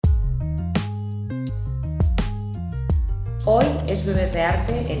Hoy es lunes de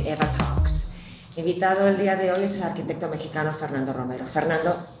arte en Eva Talks. Mi invitado el día de hoy es el arquitecto mexicano Fernando Romero.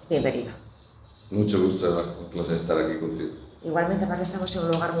 Fernando, bienvenido. Mucho gusto, Eva. Un placer estar aquí contigo. Igualmente, aparte estamos en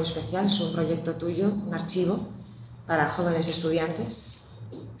un lugar muy especial. Es un proyecto tuyo, un archivo para jóvenes estudiantes.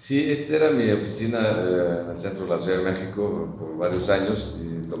 Sí, esta era mi oficina en el centro de la Ciudad de México por varios años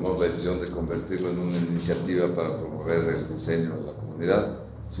y tomamos la decisión de convertirlo en una iniciativa para promover el diseño de la comunidad.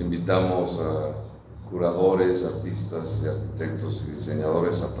 Nos invitamos a curadores, artistas y arquitectos y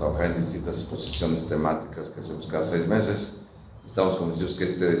diseñadores a trabajar en distintas exposiciones temáticas que hacemos cada 6 meses. Estamos convencidos que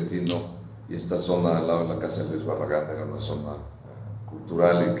este destino y esta zona al lado de la Casa de Luis Barragán era una zona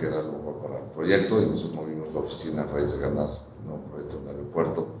cultural y que era algo para el proyecto, y nosotros movimos la oficina a raíz de ganar un nuevo proyecto en el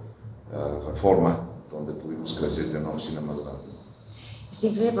aeropuerto, Reforma, donde pudimos crecer y tener una oficina más grande. Es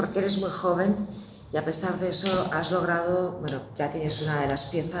increíble porque eres muy joven y a pesar de eso has logrado, bueno, ya tienes una de las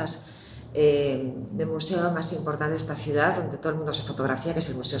piezas del museo más importante de esta ciudad, donde todo el mundo se fotografía, que es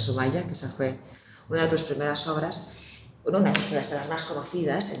el Museo Sumaya, que esa fue una de tus primeras obras, una de tus primeras, pero las más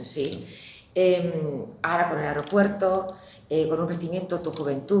conocidas en sí. Ahora con el aeropuerto, con un crecimiento, tu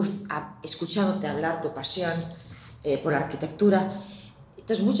juventud, escuchándote hablar, tu pasión por la arquitectura.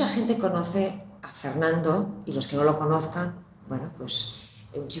 Entonces mucha gente conoce a Fernando, y los que no lo conozcan, bueno, pues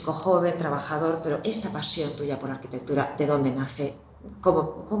un chico joven, trabajador, pero esta pasión tuya por la arquitectura, ¿de dónde nace?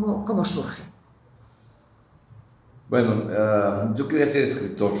 ¿Cómo surge? Bueno, yo quería ser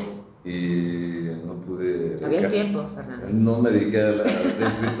escritor y no pude... No había tiempo, Fernando. No me dediqué a ser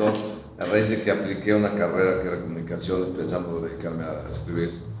escritor a raíz de que apliqué una carrera que era comunicaciones pensando dedicarme a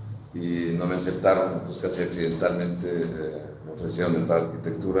escribir y no me aceptaron, entonces casi accidentalmente me ofrecieron entrar a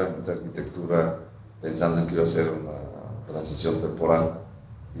arquitectura pensando en que iba a hacer una transición temporal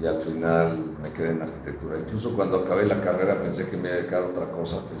y al final me quedé en arquitectura. Incluso cuando acabé la carrera pensé que me iba a dedicar a otra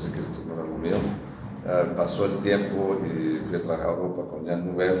cosa, pensé que esto no era lo mío. Pasó el tiempo y fui a trabajar a Europa con Jean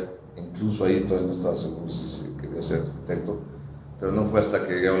Nouvel. Incluso ahí todavía no estaba seguro si quería ser arquitecto, pero no fue hasta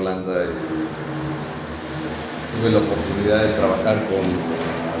que llegué a Holanda y tuve la oportunidad de trabajar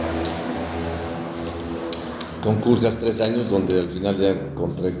con Coolhaas 3 años, donde al final ya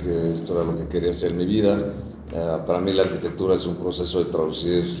encontré que esto era lo que quería hacer en mi vida. Para mí la arquitectura es un proceso de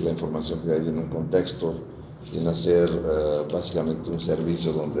traducir la información que hay en un contexto y en hacer básicamente un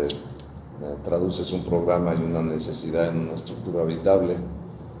servicio donde traduces un programa y una necesidad en una estructura habitable,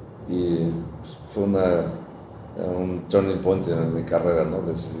 y fue un turning point en mi carrera, ¿no?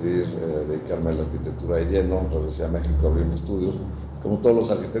 Decidir dedicarme a la arquitectura de lleno. Regresé a México a abrir mi estudio. Como todos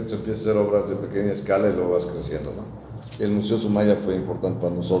los arquitectos, empiezas a hacer obras de pequeña escala y luego vas creciendo, ¿no? El Museo Sumaya fue importante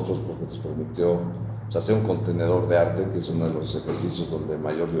para nosotros porque nos permitió hacer un contenedor de arte, que es uno de los ejercicios donde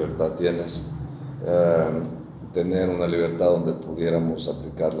mayor libertad tienes, tener una libertad donde pudiéramos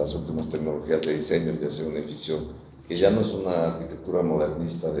aplicar las últimas tecnologías de diseño y hacer un edificio que ya no es una arquitectura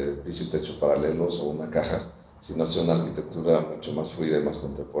modernista de piso y techo paralelos o una caja, sino hacer una arquitectura mucho más fluida y más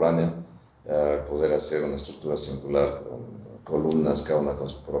contemporánea, poder hacer una estructura singular con columnas, cada una con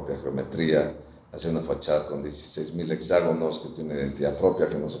su propia geometría, hacer una fachada con 16.000 hexágonos que tiene identidad propia,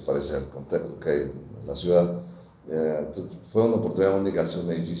 que no se parece al contexto que hay en la ciudad. Entonces fue una oportunidad única hacer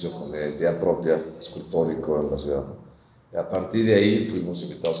un edificio con identidad propia, escultórico en la ciudad, ¿no? A partir de ahí fuimos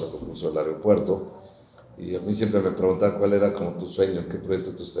invitados al concurso del aeropuerto y a mí siempre me preguntaban cuál era como tu sueño, qué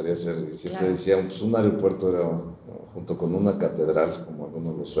proyecto te gustaría hacer, y siempre decía, pues un aeropuerto era junto con una catedral como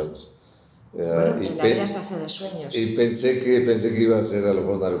uno de los sueños. Bueno, y la vida se hace de sueños. Y pensé que iba a ser a lo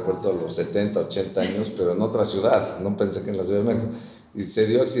mejor un aeropuerto a los 70, 80 años, pero en otra ciudad, no pensé que en la Ciudad de México. Y se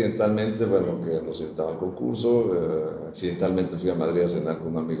dio accidentalmente, bueno, que nos invitaban al concurso, accidentalmente fui a Madrid a cenar con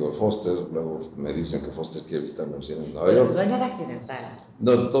un amigo de Foster, luego me dicen que Foster quiere visitar mi oficina en Nueva York. No era accidental.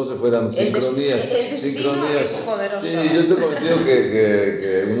 No, todo se fue dando sincronías. El destino es poderoso. Sí, yo estoy convencido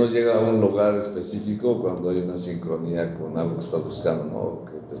que uno llega a un lugar específico cuando hay una sincronía con algo que estás buscando,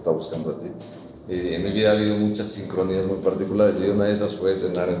 ¿no? Que te está buscando a ti. Y en mi vida ha habido muchas sincronías muy particulares, y una de esas fue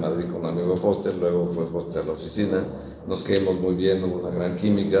cenar en Madrid con un amigo de Foster, luego fue Foster a la oficina, nos quedamos muy bien, hubo una gran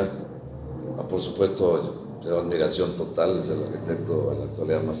química. Por supuesto, tengo admiración total, es el arquitecto en la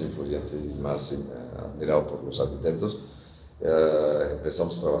actualidad más influyente y más admirado por los arquitectos.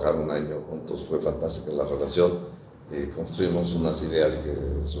 Empezamos a trabajar un año juntos, fue fantástica la relación y construimos unas ideas que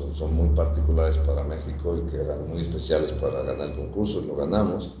son muy particulares para México y que eran muy especiales para ganar el concurso, y lo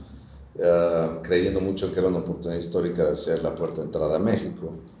ganamos. Creyendo mucho en que era una oportunidad histórica de ser la puerta de entrada a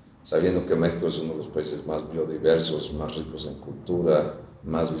México, sabiendo que México es uno de los países más biodiversos, más ricos en cultura,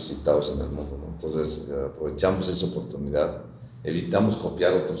 más visitados en el mundo, ¿no? Entonces aprovechamos esa oportunidad evitamos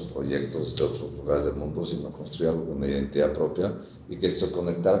copiar otros proyectos de otros lugares del mundo, sino construir algo con una identidad propia y que se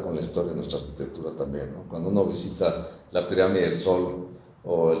conectara con la historia de nuestra arquitectura también, ¿no? Cuando uno visita la Pirámide del Sol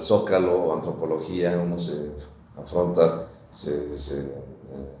o el Zócalo o antropología, uno se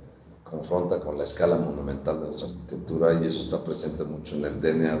confronta con la escala monumental de nuestra arquitectura, y eso está presente mucho en el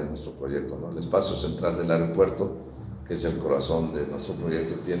DNA de nuestro proyecto, ¿no? El espacio central del aeropuerto, que es el corazón de nuestro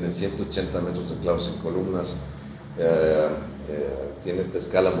proyecto, tiene 180 metros de clavos en columnas, tiene esta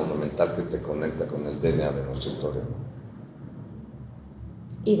escala monumental que te conecta con el DNA de nuestra historia, ¿no?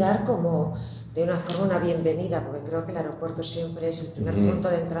 Y dar como de una forma una bienvenida, porque creo que el aeropuerto siempre es el primer punto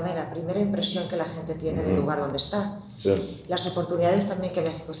de entrada y la primera impresión que la gente tiene del lugar donde está. Sí. Las oportunidades también que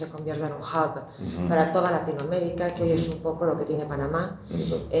México se convierta en un hub para toda Latinoamérica, que hoy es un poco lo que tiene Panamá,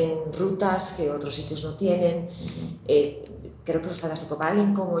 en rutas que otros sitios no tienen. Creo que es fantástico. Para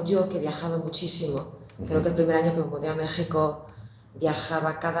alguien como yo, que he viajado muchísimo, creo que el primer año que me mudé a México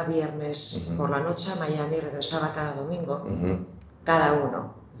viajaba cada viernes por la noche a Miami y regresaba cada domingo, cada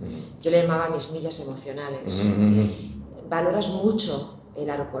uno. Yo le llamaba mis millas emocionales. Valoras mucho el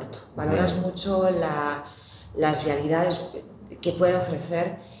aeropuerto, valoras mucho las realidades que puede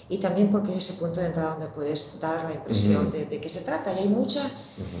ofrecer, y también porque es ese punto de entrada donde puedes dar la impresión de qué se trata. Y hay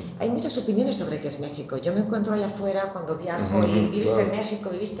muchas opiniones sobre qué es México. Yo me encuentro allá afuera cuando viajo y viviste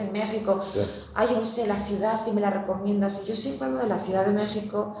en México, ay, yo no sé, la ciudad, si me la recomiendas. Y yo siempre hablo de la Ciudad de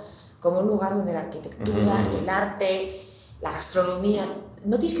México como un lugar donde la arquitectura, el arte, la gastronomía,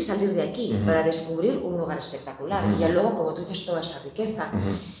 no tienes que salir de aquí para descubrir un lugar espectacular. Y ya luego, como tú dices, toda esa riqueza.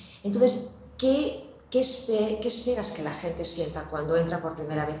 Entonces, ¿qué esperas que la gente sienta cuando entra por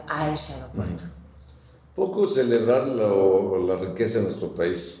primera vez a ese aeropuerto? Poco celebrar la riqueza de nuestro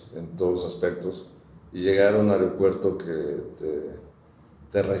país en todos los aspectos, y llegar a un aeropuerto que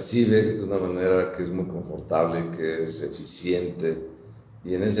te recibe de una manera que es muy confortable, que es eficiente,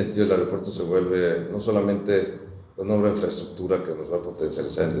 y en ese sentido el aeropuerto se vuelve no solamente una obra de infraestructura que nos va a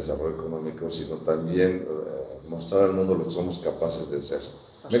potencializar el desarrollo económico, sino también mostrar al mundo lo que somos capaces de hacer.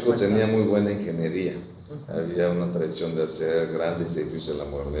 México tenía muy buena ingeniería, había una tradición de hacer grandes edificios en la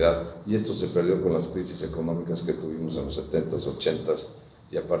modernidad, y esto se perdió con las crisis económicas que tuvimos en los 70s, 80s,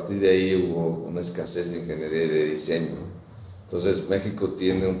 y a partir de ahí hubo una escasez de ingeniería y de diseño. Entonces México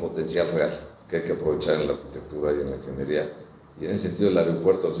tiene un potencial real que hay que aprovechar en la arquitectura y en la ingeniería, y en ese sentido el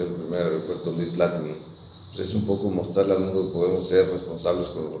aeropuerto, al ser el primer aeropuerto LEED Platinum, pues es un poco mostrarle al mundo que podemos ser responsables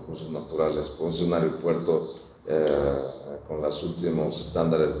con los recursos naturales, podemos ser un aeropuerto con los últimos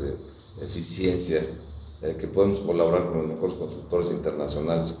estándares de eficiencia, que podemos colaborar con los mejores constructores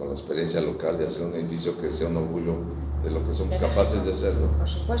internacionales y con la experiencia local, y hacer un edificio que sea un orgullo de lo que somos capaces de hacer, ¿no? Por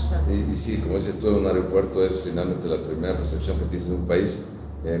supuesto. Y sí, como dices tú, un aeropuerto es finalmente la primera percepción que tienes de un país.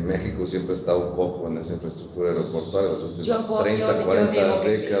 México siempre ha estado cojo en esa infraestructura aeroportuaria. Las últimas 30, 40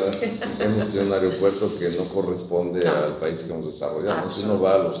 décadas sí. Hemos tenido un aeropuerto que no corresponde al país que hemos desarrollado. Si uno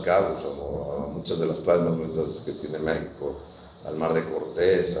va a Los Cabos o a muchas de las playas más bonitas que tiene México, al Mar de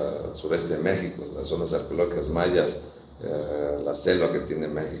Cortés, al sureste de México, las zonas arqueológicas mayas, la selva que tiene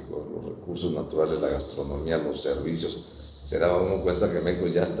México, los recursos naturales, la gastronomía, los servicios, se da uno cuenta que México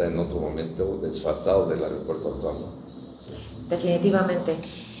ya está en otro momento desfasado del aeropuerto actual, ¿no? Definitivamente.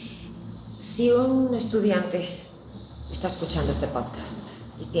 Si un estudiante está escuchando este podcast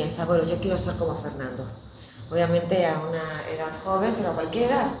y piensa, bueno, yo quiero ser como Fernando, obviamente a una edad joven, pero a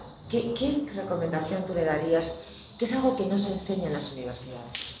cualquier edad, ¿qué recomendación tú le darías? ¿Qué es algo que no se enseña en las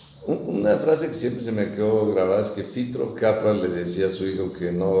universidades? Una frase que siempre se me quedó grabada es que Fritjof Capra le decía a su hijo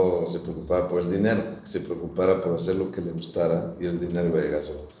que no se preocupara por el dinero, que se preocupara por hacer lo que le gustara, y el dinero iba a llegar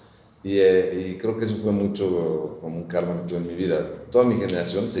solo. Y creo que eso fue mucho como un karma que tuve en mi vida. Toda mi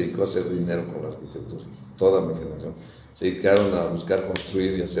generación se dedicó a hacer dinero con la arquitectura. Toda mi generación. Se dedicaron a buscar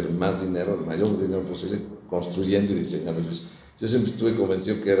construir y hacer más dinero, el mayor dinero posible, construyendo y diseñando. Yo siempre estuve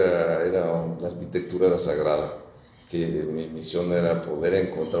convencido que la arquitectura era sagrada, que mi misión era poder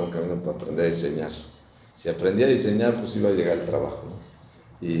encontrar un camino para aprender a diseñar. Si aprendía a diseñar, pues iba a llegar el trabajo, ¿no?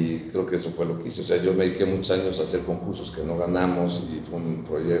 Y creo que eso fue lo que hice. O sea, yo me dediqué muchos años a hacer concursos que no ganamos, y fue un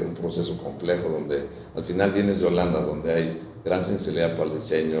proceso complejo donde al final vienes de Holanda, donde hay gran sensibilidad para el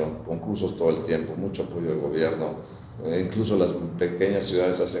diseño, concursos todo el tiempo, mucho apoyo del gobierno, incluso las pequeñas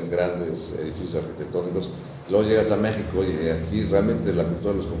ciudades hacen grandes edificios arquitectónicos. Luego llegas a México y aquí realmente la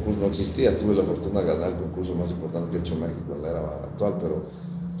cultura de los concursos no existía. Tuve la fortuna de ganar el concurso más importante que ha hecho México en la era actual,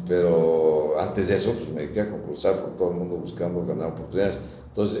 pero antes de eso pues me dediqué a concursar por todo el mundo buscando ganar oportunidades.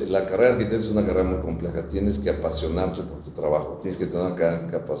 Entonces la carrera de arquitecto es una carrera muy compleja, tienes que apasionarte por tu trabajo, tienes que tener una gran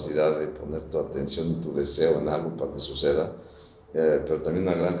capacidad de poner tu atención y tu deseo en algo para que suceda, pero también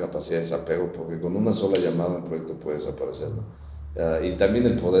una gran capacidad de desapego, porque con una sola llamada un proyecto puede desaparecer, ¿no? Y también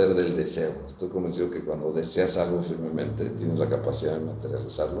el poder del deseo. Estoy convencido que cuando deseas algo firmemente tienes la capacidad de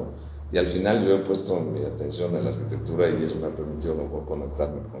materializarlo. Y al final yo he puesto mi atención en la arquitectura y eso me ha permitido luego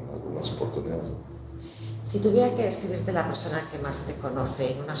conectarme con algunas oportunidades. Si tuviera que describirte la persona que más te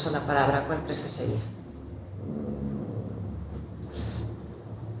conoce en una sola palabra, ¿cuál crees que sería?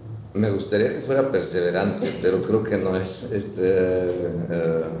 Me gustaría que fuera perseverante, pero creo que no es.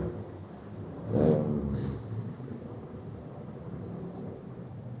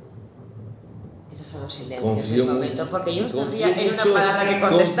 Esos son los silencios del momento, porque yo no sabría en una palabra que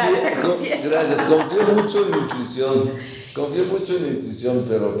contestar, te confieso. Gracias, confío mucho en la intuición. Confío mucho en la intuición,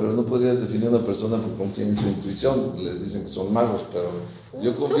 pero no podrías definir a una persona por confiar en su intuición. Les dicen que son magos, pero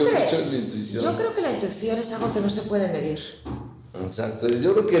yo confío mucho en la intuición. Yo creo que la intuición es algo que no se puede medir. Exacto.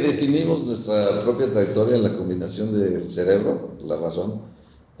 Yo creo que definimos nuestra propia trayectoria en la combinación del cerebro, la razón,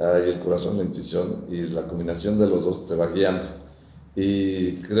 y el corazón, la intuición, y la combinación de los dos te va guiando.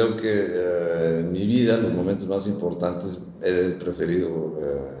 Y creo que en mi vida, los momentos más importantes, he preferido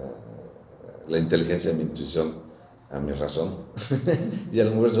la inteligencia de mi intuición a mi razón. Y a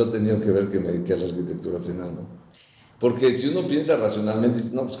lo mejor eso ha tenido que ver que me dediqué a la arquitectura al final, ¿no? Porque si uno piensa racionalmente,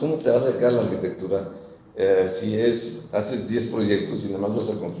 dice, no, pues ¿cómo te vas a dedicar a la arquitectura si haces 10 proyectos y nada más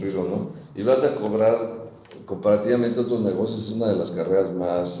vas a construir uno? Y vas a cobrar, comparativamente a otros negocios, es una de las carreras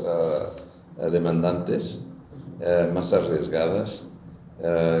más demandantes, más arriesgadas,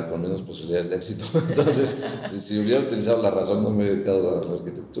 con menos posibilidades de éxito. Entonces, si hubiera utilizado la razón, no me hubiera dedicado a la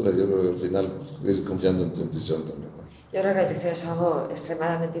arquitectura. Yo creo que al final estoy confiando en tu intuición también, ¿no? Yo creo que la intuición es algo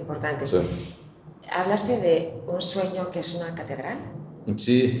extremadamente importante. Sí. Hablaste de un sueño que es una catedral.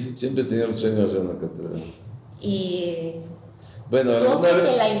 Sí, siempre he tenido el sueño de hacer una catedral. Y bueno, ¿cómo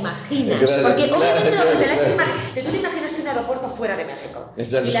te la imaginas? Gracias, porque obviamente claro. tú te imaginaste un aeropuerto fuera de México.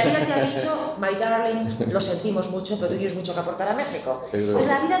 Exacto. Y la vida te ha dicho, my darling, lo sentimos mucho, pero tú tienes mucho que aportar a México. Entonces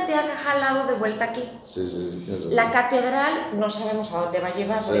la vida te ha jalado de vuelta aquí. Sí, tienes razón. La catedral no sabemos a dónde va a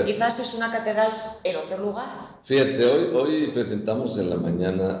llevar, porque quizás es una catedral en otro lugar. Fíjate, hoy presentamos en la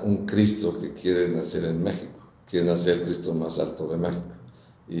mañana un Cristo que quiere nacer en México. Quiere nacer el Cristo más alto de México.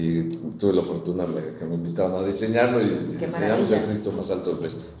 Y tuve la fortuna que me invitaron a diseñarlo y diseñamos el Cristo más alto del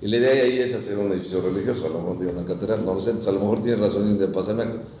país. Y la idea ahí es hacer un edificio religioso, a lo mejor tiene una catedral, no lo sé, a lo mejor tiene razón y un día pasa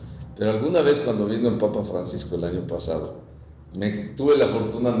México. Pero alguna vez cuando vino el Papa Francisco el año pasado, tuve la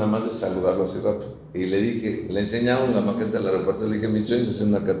fortuna nada más de saludarlo así rápido. Y le dije, le enseñaron la maqueta del aeropuerto, le dije, mi sueño es hacer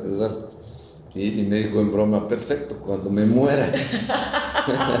una catedral. Y me dijo en broma, perfecto, cuando me muera.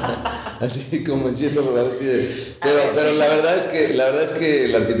 Así como diciendo, así pero la verdad es que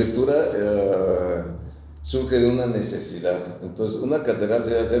la arquitectura surge de una necesidad. Entonces, una catedral se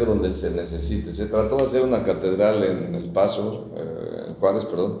debe hacer donde se necesite. Se trató de hacer una catedral en El Paso, en Juárez,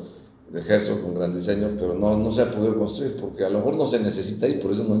 de Herzog, con gran diseño, pero no se ha podido construir porque a lo mejor no se necesita y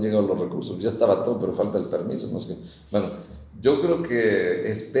por eso no han llegado los recursos. Ya estaba todo, pero falta el permiso. ¿No? Bueno, yo creo que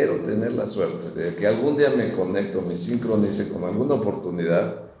espero tener la suerte de que algún día me conecto, me sincronice con alguna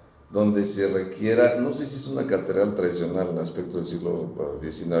oportunidad donde se requiera, no sé si es una catedral tradicional en el aspecto del siglo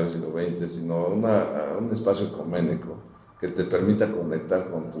XIX, siglo XX, sino un espacio ecuménico que te permita conectar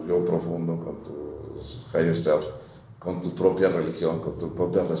con tu yo profundo, con tu higher self, con tu propia religión, con tu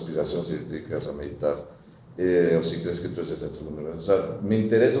propia respiración si te dedicas a meditar, o si crees que tú eres el centro del universo. O sea, me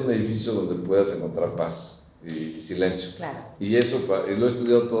interesa un edificio donde puedas encontrar paz y silencio. Claro. Y eso lo he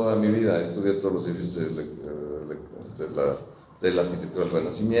estudiado toda mi vida, he estudiado todos los edificios de la arquitectura del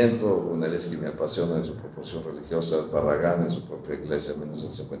Renacimiento. Brunelleschi me apasiona en su proporción religiosa, Barragán en su propia iglesia en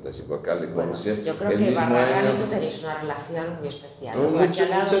 1955 acá le conocí. Yo creo que Barragán y tú tenéis una relación muy especial. Mucha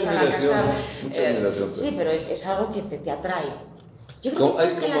admiración. Sí, pero es algo que te atrae. Yo creo que hay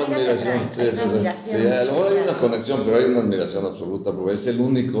como admiración. Sí, a lo mejor hay una conexión, pero hay una admiración absoluta, porque es el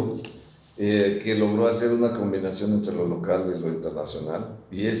único que logró hacer una combinación entre lo local y lo internacional,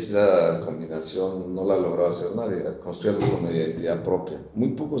 y esa combinación no la logró hacer nadie, construir algo con identidad propia.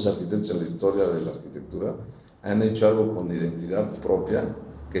 Muy pocos arquitectos en la historia de la arquitectura han hecho algo con identidad propia,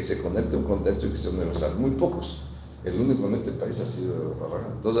 que se conecte a un contexto y que sea universal. Muy pocos. El único en este país ha sido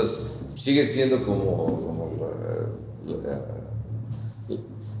Barragán. Entonces, sigue siendo como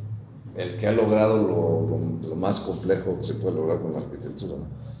el que ha logrado lo más complejo que se puede lograr con la arquitectura,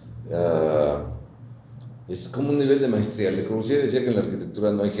 ¿no? Es como un nivel de maestría. Le Corbusier decía que en la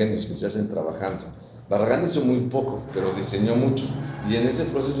arquitectura no hay genios, que se hacen trabajando. Barragán hizo muy poco, pero diseñó mucho, y en ese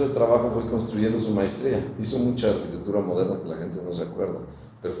proceso de trabajo fue construyendo su maestría. Hizo mucha arquitectura moderna que la gente no se acuerda,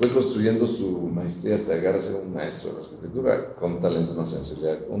 pero fue construyendo su maestría hasta llegar a ser un maestro de la arquitectura con talento, una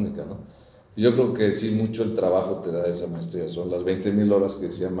sensibilidad única, ¿no? Y yo creo que sí, mucho el trabajo te da esa maestría. Son las 20.000 horas que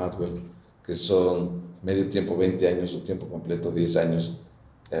decía Maxwell, que son medio tiempo 20 años o tiempo completo 10 años.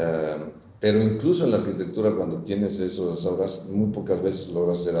 Pero incluso en la arquitectura, cuando tienes esas obras, muy pocas veces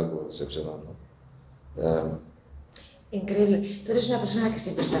logras hacer algo excepcional, ¿no? Increíble. Tú eres una persona que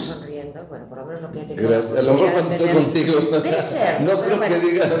siempre está sonriendo, bueno, por lo menos lo que he tenido. Gracias. A lo mejor cuando estoy contigo. Debe ser. No creo que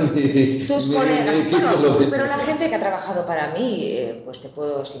digan tus colegas. Bueno, pero la gente que ha trabajado para mí, pues te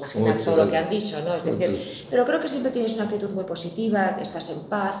puedes imaginar todo lo que han dicho, ¿no? Es decir, pero creo que siempre tienes una actitud muy positiva, estás en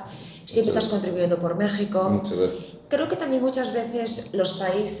paz, siempre estás contribuyendo por México. Muchas gracias. Creo que también muchas veces los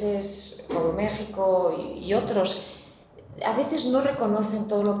países como México y otros a veces no reconocen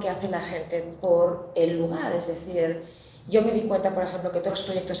todo lo que hace la gente por el lugar, es decir, yo me di cuenta, por ejemplo, que todos los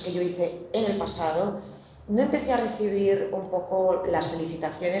proyectos que yo hice en el pasado, no empecé a recibir un poco las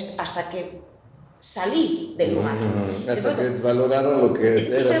felicitaciones hasta que salí del lugar. Hasta que valoraron lo que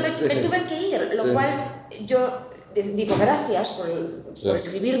eras. Sí, me tuve que ir, lo cual yo digo gracias por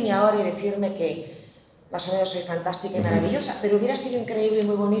escribirme ahora y decirme que más o menos soy fantástica y maravillosa, pero hubiera sido increíble y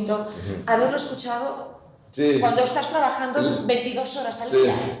muy bonito haberlo escuchado cuando estás trabajando 22 horas al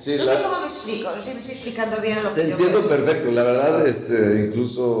día. No sé cómo me explico, no sé si me estoy explicando bien lo que te entiendo perfecto, la verdad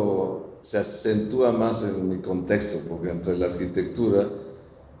incluso se acentúa más en mi contexto, porque entre la arquitectura,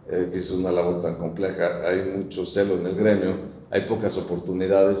 que es una labor tan compleja, hay mucho celo en el gremio, hay pocas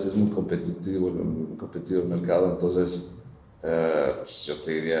oportunidades, es muy competitivo el mercado, entonces pues yo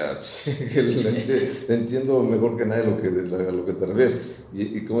te diría que le entiendo mejor que nadie a lo que te refieres.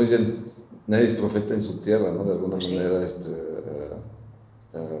 Y como dicen, nadie es profeta en su tierra, ¿no? De alguna manera,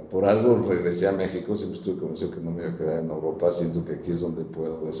 por algo regresé a México, siempre estuve convencido que no me iba a quedar en Europa, siento que aquí es donde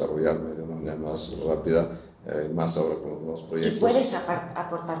puedo desarrollarme de una manera más rápida, más ahora con los nuevos proyectos. Y puedes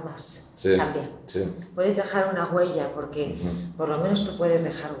aportar más también. Puedes dejar una huella, porque por lo menos tú puedes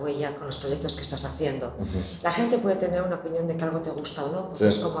dejar huella con los proyectos que estás haciendo. La gente puede tener una opinión de que algo te gusta o no, porque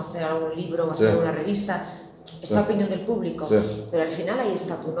es como hacer algún libro o hacer una revista. Es la opinión del público, pero al final ahí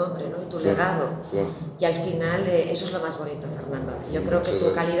está tu nombre, ¿no? Y tu legado. Y al final eso es lo más bonito, Fernando. Yo creo que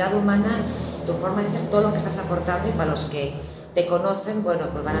tu calidad humana, tu forma de ser, todo lo que estás aportando, y para los que te conocen, bueno,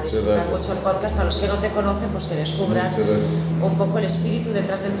 pues van a disfrutar mucho el podcast. Para los que no te conocen, pues que descubran un poco el espíritu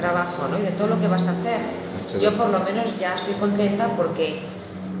detrás del trabajo, ¿no? Y de todo lo que vas a hacer. Yo por lo menos ya estoy contenta porque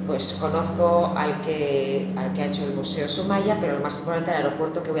pues conozco al que ha hecho el Museo Soumaya, pero lo más importante, el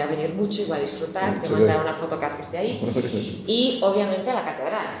aeropuerto, que voy a venir mucho y voy a disfrutar, te mandaré una foto cada que esté ahí, y obviamente la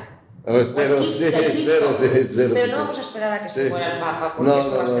catedral. Espero. Pero no vamos a esperar a que se muera el Papa, porque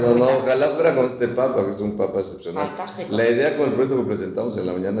eso va a ser no, ojalá fuera con este Papa, que es un Papa excepcional. Fantástico. La idea con el proyecto que presentamos en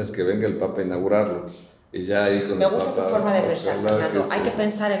la mañana es que venga el Papa a inaugurarlo. Y ya ahí con Me gusta tu forma de pensar, Fernando. Hay que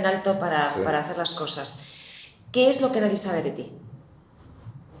pensar en alto para hacer las cosas. ¿Qué es lo que nadie sabe de ti?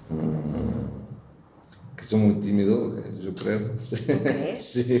 Que soy muy tímido, yo creo. ¿Tú crees?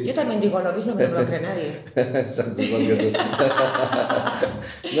 Sí. Yo también digo lo mismo, pero no lo cree nadie. Exacto, igual que tú.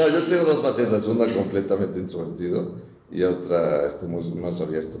 No, yo tengo dos facetas, una completamente introvertido y otra más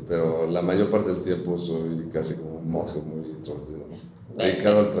abierto, pero la mayor parte del tiempo soy casi como un monje muy introvertido, ¿no?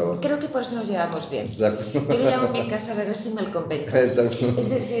 Dedicado al trabajo. Creo que por eso nos llevamos bien. Exacto. Yo le llamo mi casa regresen al convento. Exacto. Es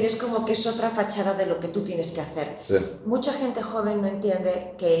decir, es como que es otra fachada de lo que tú tienes que hacer. Mucha gente joven no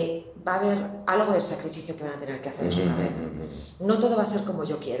entiende que va a haber algo de sacrificio que van a tener que hacer en su carrera. No todo va a ser como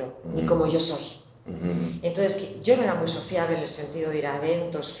yo quiero, ni como yo soy. Entonces, yo no era muy sociable en el sentido de ir a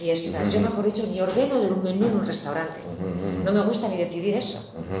eventos, fiestas. Yo, mejor dicho, ni ordeno de un menú en un restaurante. No me gusta ni decidir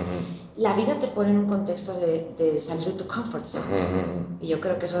eso. La vida te pone en un contexto de salir de tu comfort zone. Y yo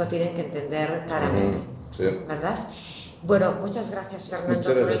creo que eso lo tienen que entender claramente. ¿Verdad? Bueno, muchas gracias,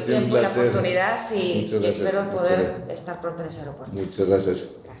 Fernando, por el tiempo y la oportunidad, y espero poder estar pronto en ese aeropuerto. Muchas gracias.